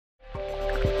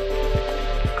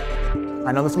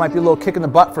I know this might be a little kick in the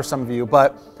butt for some of you,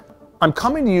 but I'm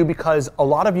coming to you because a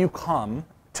lot of you come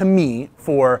to me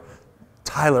for,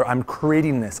 Tyler, I'm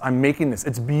creating this, I'm making this,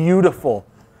 it's beautiful.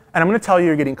 And I'm gonna tell you,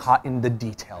 you're getting caught in the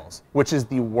details, which is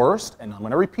the worst, and I'm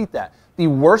gonna repeat that, the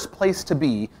worst place to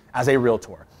be as a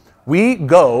realtor. We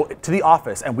go to the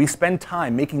office and we spend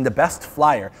time making the best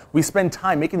flyer. We spend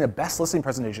time making the best listing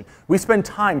presentation. We spend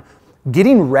time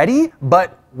getting ready,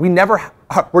 but we're never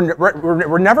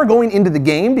going into the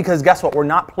game because guess what? We're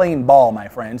not playing ball, my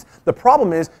friends. The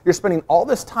problem is you're spending all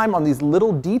this time on these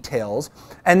little details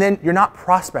and then you're not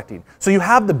prospecting. So you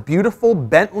have the beautiful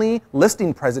Bentley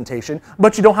listing presentation,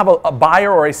 but you don't have a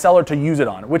buyer or a seller to use it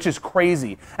on, which is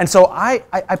crazy. And so I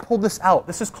pulled this out.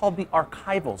 This is called the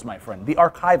archivals, my friend, the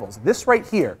archivals. This right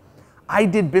here, I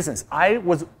did business. I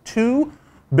was 2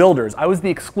 builders. I was the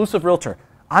exclusive realtor.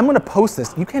 I'm gonna post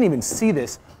this. You can't even see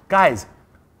this. Guys,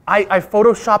 I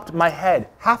photoshopped my head.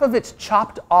 Half of it's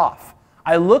chopped off.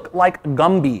 I look like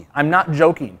Gumby. I'm not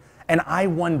joking. And I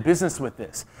won business with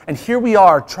this. And here we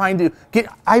are trying to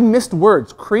I missed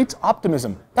words, creates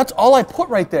optimism. That's all I put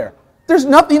right there. There's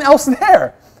nothing else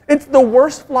there. It's the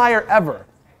worst flyer ever.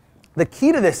 The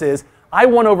key to this is I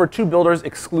won over 2 builders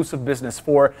exclusive business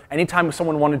for anytime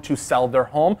someone wanted to sell their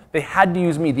home, they had to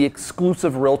use me, the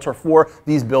exclusive realtor for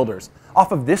these builders.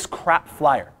 Off of this crap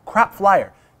flyer. Crap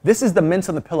flyer. This is the mince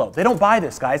on the pillow. They don't buy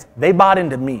this, guys. They bought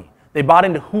into me. They bought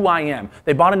into who I am.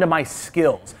 They bought into my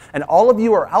skills. And all of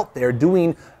you are out there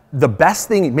doing the best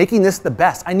thing, making this the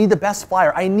best. I need the best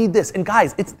flyer. I need this. And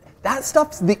guys, that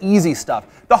stuff's the easy stuff.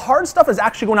 The hard stuff is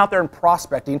actually going out there and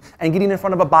prospecting and getting in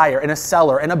front of a buyer and a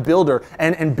seller and a builder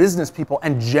and business people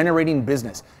and generating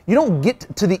business. You don't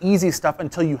get to the easy stuff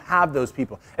until you have those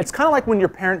people. It's kind of like when your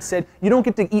parents said, you don't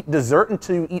get to eat dessert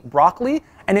until you eat broccoli,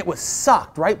 and it was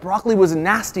sucked, right? Broccoli was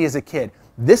nasty as a kid.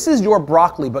 This is your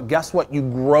broccoli, but guess what? You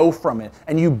grow from it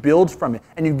and you build from it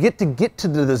and you get to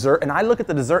the dessert, and I look at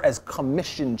the dessert as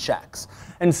commission checks.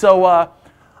 And so,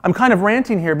 I'm kind of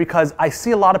ranting here because I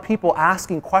see a lot of people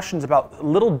asking questions about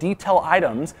little detail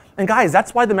items. And guys,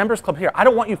 that's why the members club here, I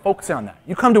don't want you focusing on that.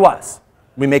 You come to us.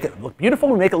 We make it look beautiful,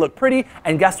 we make it look pretty,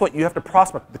 and guess what? You have to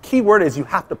prospect. The key word is you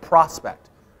have to prospect.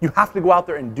 You have to go out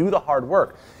there and do the hard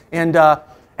work. And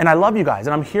I love you guys,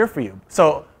 and I'm here for you.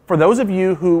 So for those of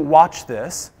you who watch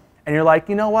this, and you're like,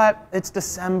 you know what, it's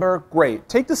December, great.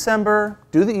 Take December,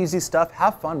 do the easy stuff,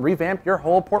 have fun, revamp your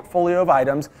whole portfolio of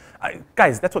items.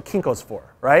 Guys, that's what Kinko's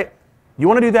for, right? You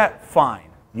wanna do that? Fine.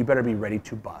 You better be ready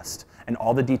to bust. And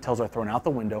all the details are thrown out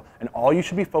the window, and all you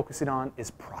should be focusing on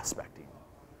is prospecting.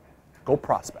 Go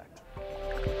prospect.